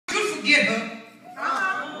forget her.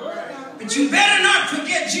 But you better not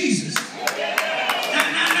forget Jesus.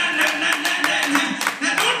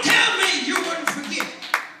 Now, don't tell me you wouldn't forget.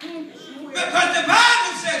 Because the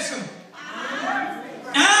Bible says so.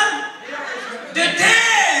 The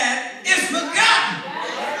dead is forgotten.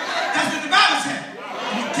 That's what the Bible said.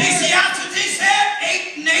 Ecclesiastes said,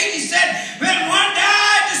 8:8, he said, when one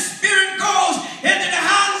died, the spirit goes into the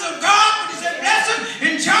hands of God. But he said, blessed,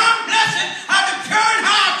 and John, blessed are the pure in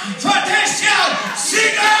heart, for they shall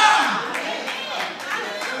see God.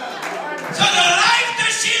 So the life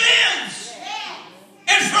that she lives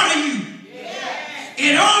in front of you,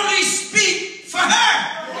 it only speaks for her.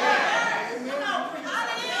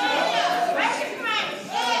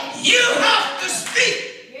 You have to speak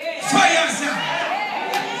for yourself.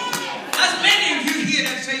 As many of you here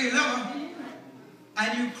that say you love her, and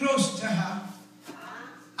you close to her,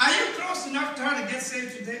 are you close enough to her to get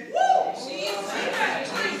saved today? Because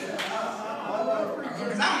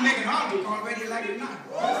I'm making altar call whether you like it or not.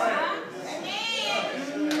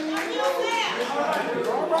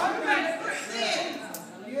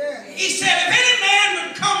 He said, if any man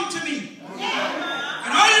would come to me,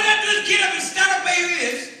 and all you got to do is get up and stand up where you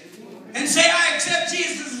is, and say, I accept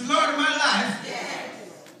Jesus as the Lord of my life,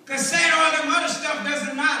 because saying all them other stuff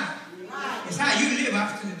doesn't matter. It's how you live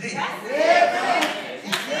after the day.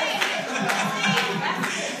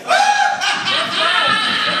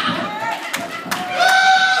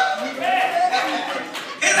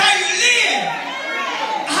 It's how you live.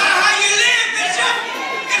 How you live, Bishop.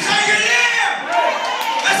 It's how you live.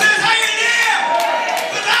 I said it's how you live.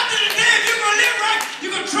 Because after the day, if you're going to live right,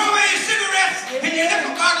 you're going to throw away your cigarettes and your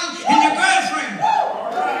liquor bottle and your girlfriend.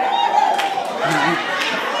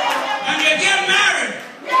 And you get married.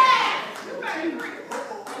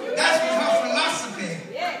 That's what her philosophy,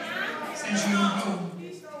 since you don't know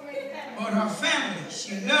about her family.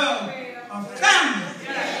 She loved her family.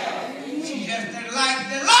 She just didn't like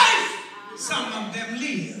the life some of them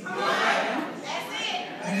live.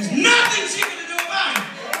 And there's nothing she could do about it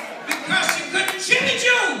because she couldn't change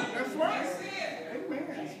you.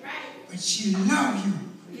 But she loved you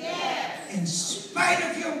in spite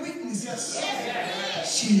of your weaknesses.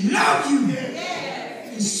 She loved you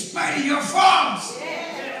in spite of your faults.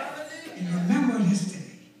 And remember this day.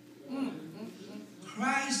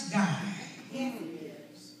 Christ died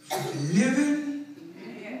for the living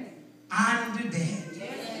and the dead.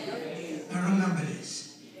 Now remember this.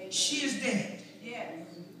 She is dead.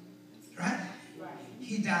 Right?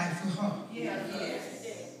 He died for her.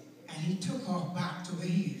 And he took her back to where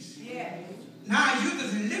he is. Now you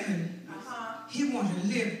that are living, he wants to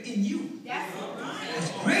live in you.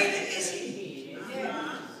 As greater is he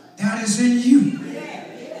that is in you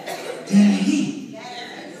than he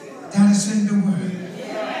that is in the world.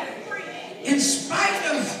 In spite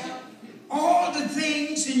of all the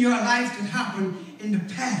things in your life that happened in the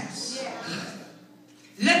past,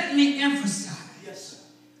 let me emphasize,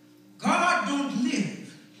 God don't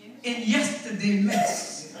live in yesterday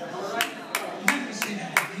mess. Let me say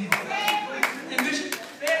that again. And Bishop,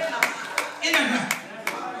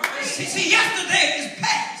 see, yesterday is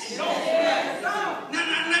past.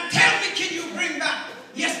 Now tell me, can you bring back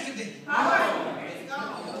yesterday?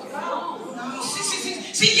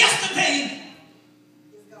 See, yesterday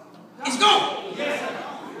is gone.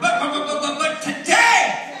 But today,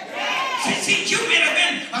 see, you may have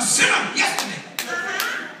been a sinner yesterday,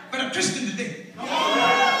 but a Christian today.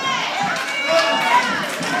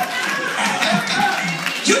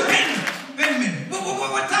 You've been, wait a minute,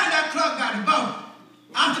 what time that clock got about?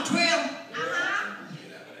 After 12?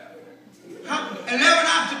 11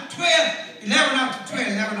 after 12, 11 after 12,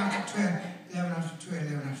 11 after 12, 11 after 12,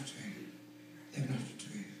 11 after 12, 11 after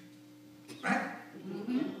 12. Right?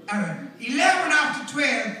 All right. 11 after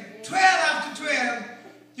 12, 12 after 12,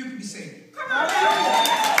 you can be saved. Come on.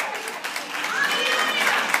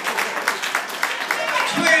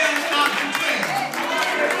 12 after 12.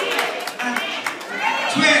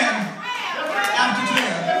 12 after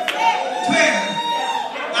 12. 12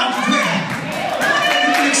 after 12.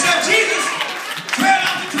 You can accept Jesus. 12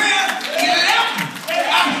 after 12, 11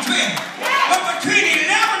 after 12. But between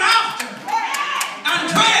 11 after and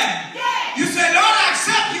 12, you say, Lord, I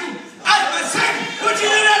accept you as my Savior. Would you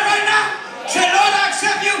do that right now? Say, Lord, I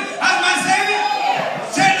accept you as my Savior.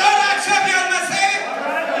 Say, Lord, I accept you as my Savior.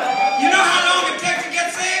 You know how long it takes to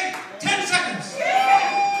get saved? 10 seconds.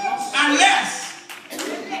 Unless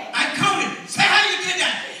I counted. Say how you did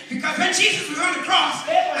that. Because when Jesus was on the cross,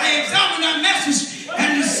 I examined that message,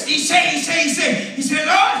 and he said,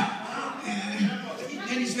 Lord.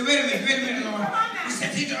 Then he said, wait a minute, Lord. He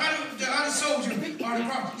said, the other soldier on the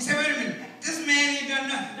cross. He said, wait a minute. This man ain't done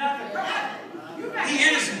nothing.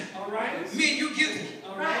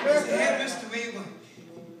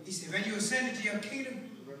 ascended to your kingdom,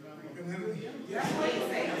 remember me. You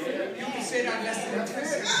can say that less than 10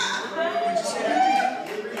 seconds. But you say that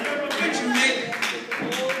today. But you make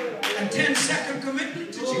a 10-second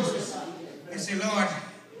commitment to Jesus and say, Lord,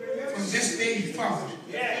 from this day forward,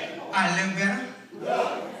 I live better.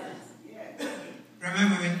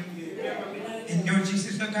 Remember me. And you know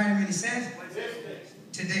Jesus looked at him and he said,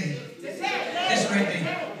 today, this right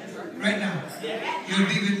there, right now, you'll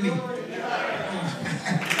be with me.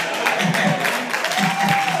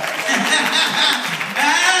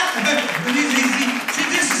 See,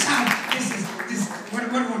 this is how, this what I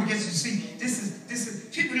want to get you to see. This is,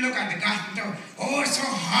 people look at the gospel and go, oh, it's so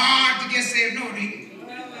hard to get saved. No, it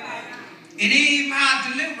ain't even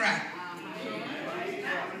hard to live right.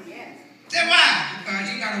 That's why?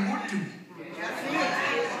 Because you got to want to.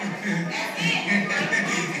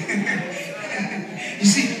 You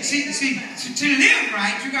see, to live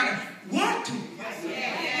right, you got to want to.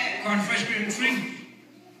 According to 1 Corinthians 3,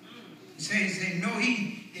 it says, no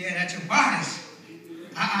heed, that's your bodies.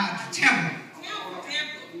 The temple.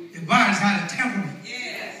 Your bodies are the temple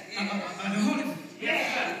of the Holy Ghost.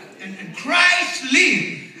 And Christ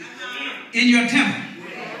lives in your temple.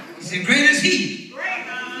 He said, greater is he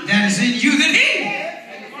that is in you than he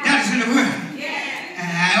that is in the world.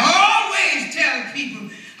 And I always tell people,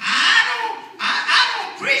 I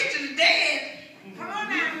don't preach to the dead. Come on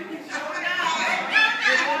now.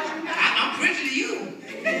 I'm preaching to you.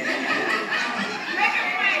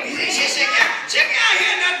 She can't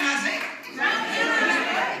hear nothing I say.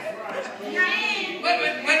 But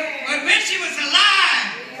when she was alive,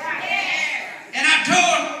 and I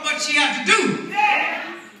told her what she had to do,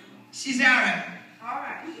 she said, all right.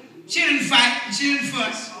 She didn't fight, and she didn't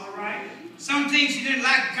fuss. Some things she didn't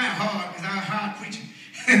like kind of hard, because I was hard preaching.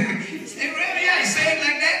 Say, really? I say it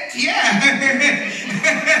like that? Yeah.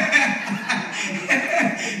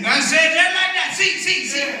 I said that like that.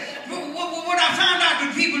 See. What I found out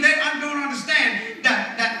with people that I don't understand,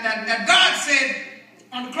 that God said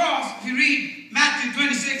on the cross, if you read Matthew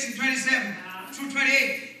 26 and 27 through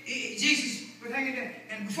 28, Jesus was hanging there.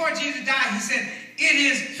 And before Jesus died, he said, it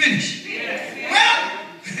is finished. Well,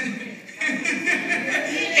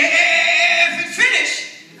 if it's finished,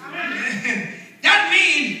 that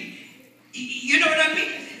means, you know what I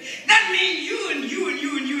mean? That means you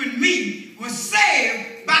and me were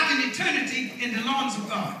saved back in eternity in the arms of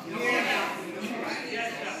God.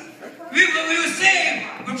 We were saved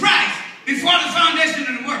with Christ before the foundation of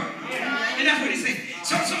the world. And that's what he said.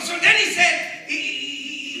 So then he said,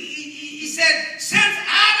 since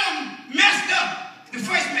Adam messed up the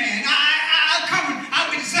first man,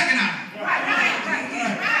 I'll be the second Adam.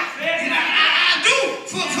 And I'll do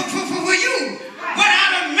for you what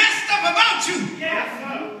Adam messed up about you.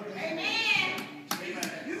 Amen.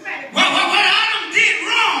 What Adam did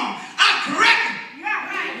wrong, I'll correct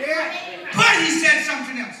it. But he said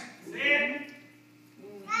something else.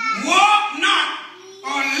 Walk not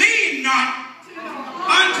or lean not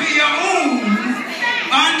unto your own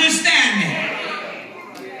understanding.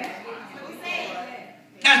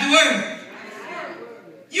 That's the word.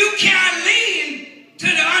 You can't lean to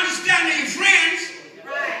the understanding of your friends.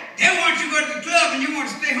 They want you to go to the club and you want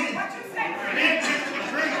to stay home.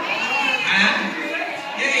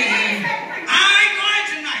 I ain't going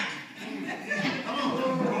tonight.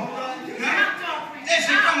 They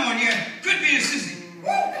say, come on here. Could be a sissy.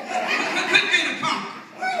 Could be in a pump.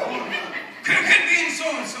 Could be in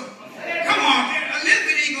so-and-so. Come on, a little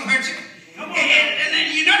bit ain't going to hurt you. And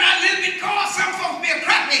then you know that little bit caused some folks to be a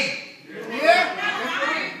crackhead.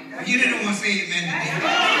 You didn't want to say amen today.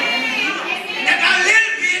 That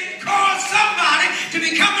little bit caused somebody to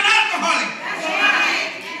become an alcoholic.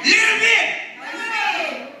 Little bit.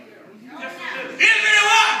 Little bit of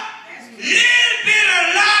what? Little bit of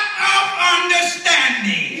lack of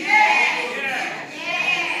understanding.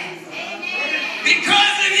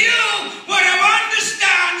 Because if you would have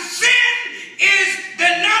understood, sin is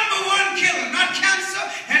the number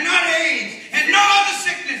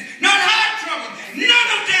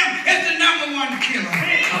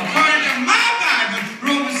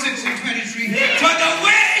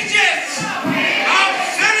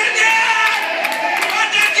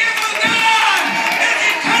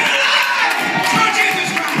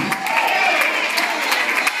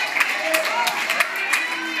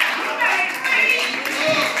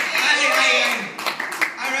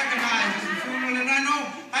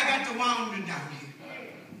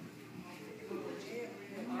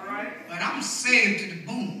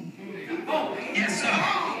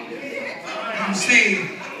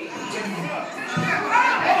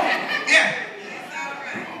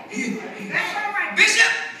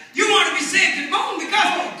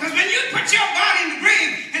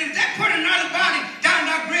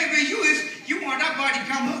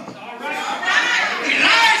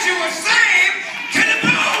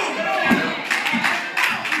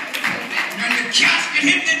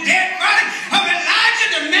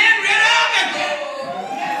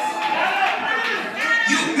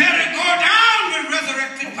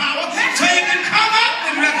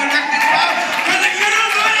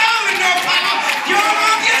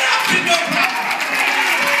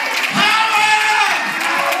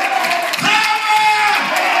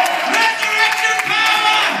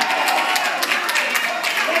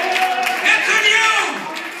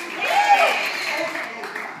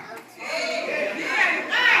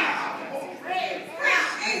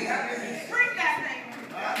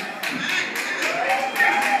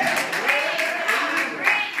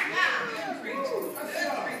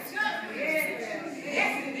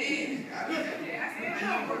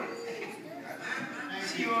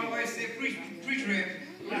Preach, Rev.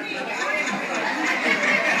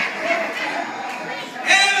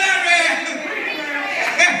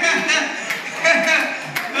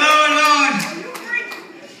 Oh,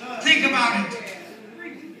 Lord. Think about it.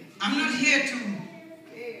 I'm not here to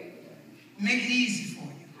make it easy for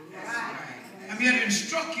you. I'm here to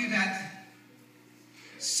instruct you that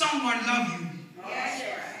someone loves you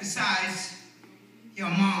besides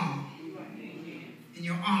your mom and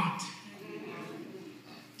your aunt.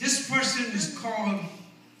 This person is called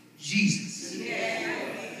Jesus.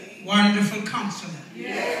 Wonderful Counselor.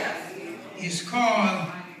 He is called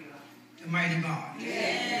the Mighty God.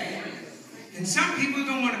 And some people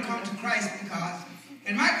don't want to come to Christ because,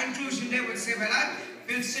 in my conclusion, they would say, well, I've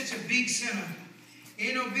been such a big sinner.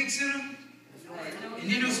 Ain't no big sinner,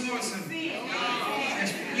 and ain't no small sinner.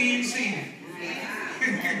 That's plain sin.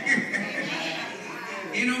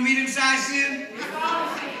 Ain't no medium-sized sin,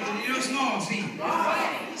 and ain't no small sin.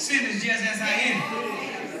 Sin is just as I am.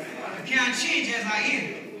 I can't change as I am.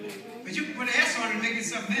 But you can put an S on it and make it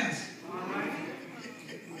something else.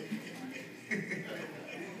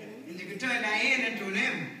 And you can turn that N into an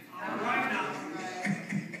M.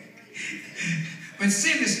 But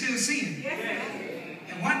sin is still sin.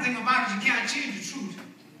 And one thing about it, you can't change the truth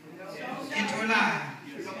into a lie.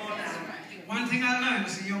 One thing I learned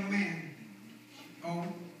as a young man,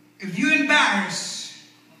 if you're embarrassed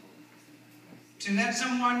to let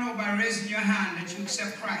someone know by raising your hand that you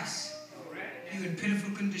accept Christ, you're in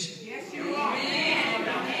pitiful condition. Yes, you are.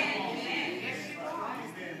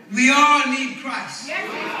 We all need Christ.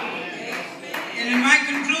 And in my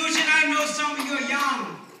conclusion, I know some of you are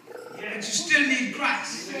young, but you still need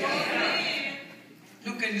Christ.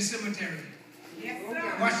 Look in the cemetery.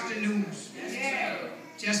 Watch the news.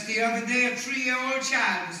 Just the other day, a 3-year-old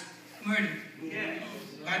child was murdered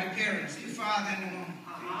by the parents, the father and the mom.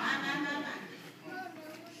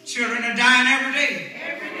 Children are dying every day.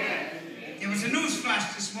 There was a news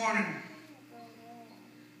flash this morning.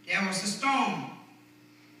 There was a storm.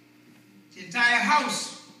 The entire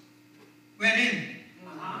house went in.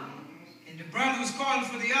 And the brother was calling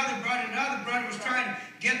for the other brother, and the other brother was trying to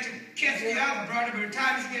get to catch the other brother, but the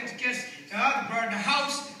time he get to catch the other brother, the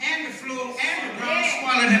house and the floor and the ground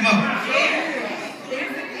swallowed him up.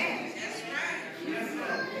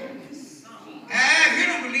 If you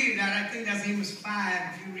don't believe that, I think that's Amos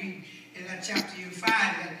 5. If you read in that chapter, you'll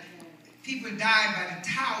find that people died by the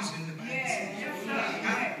thousands. The Bible says.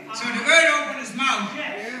 So the word opened his mouth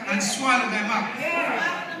and swallowed them up.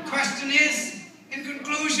 The question is, in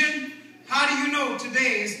conclusion, how do you know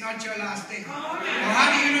today is not your last day? Or how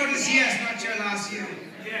do you know this year is not your last year?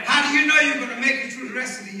 How do you know you're going to make it through the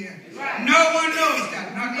rest of the year? No one knows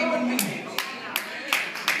that, not even me.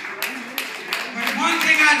 But one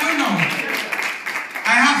thing I do know,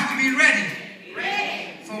 I have to be ready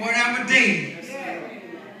for whatever day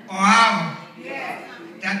or hour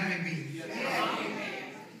that may be.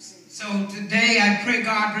 So today I pray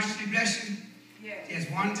God richly bless you. There's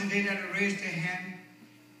one today that will raise their hand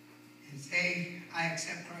and say, I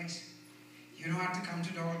accept Christ. You don't have to come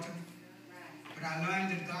to the altar. But I learned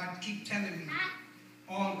that God keep telling me,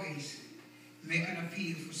 always make an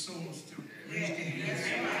appeal for souls to raise their hands.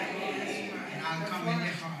 And I'll come in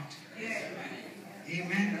their heart.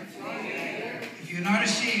 Amen. If you're not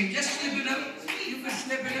ashamed, just slip it up. You can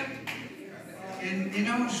slip it up. And,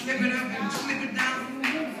 slip it up and slip it down.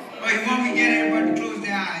 Or you want me to get everybody to close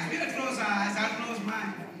their eyes. You can close their eyes. I'll close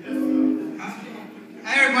mine. Huh?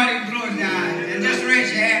 Everybody can close their eyes. And just raise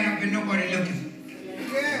your hand up and nobody looking.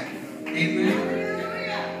 Amen.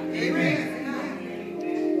 Amen.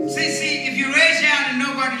 See, if you raise your hand and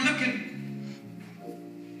nobody looking,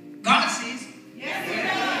 God sees.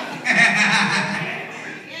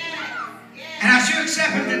 And as you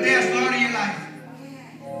accept Him today as Lord of your life,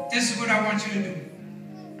 this is what I want you to do.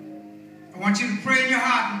 I want you to pray in your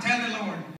heart and tell the Lord,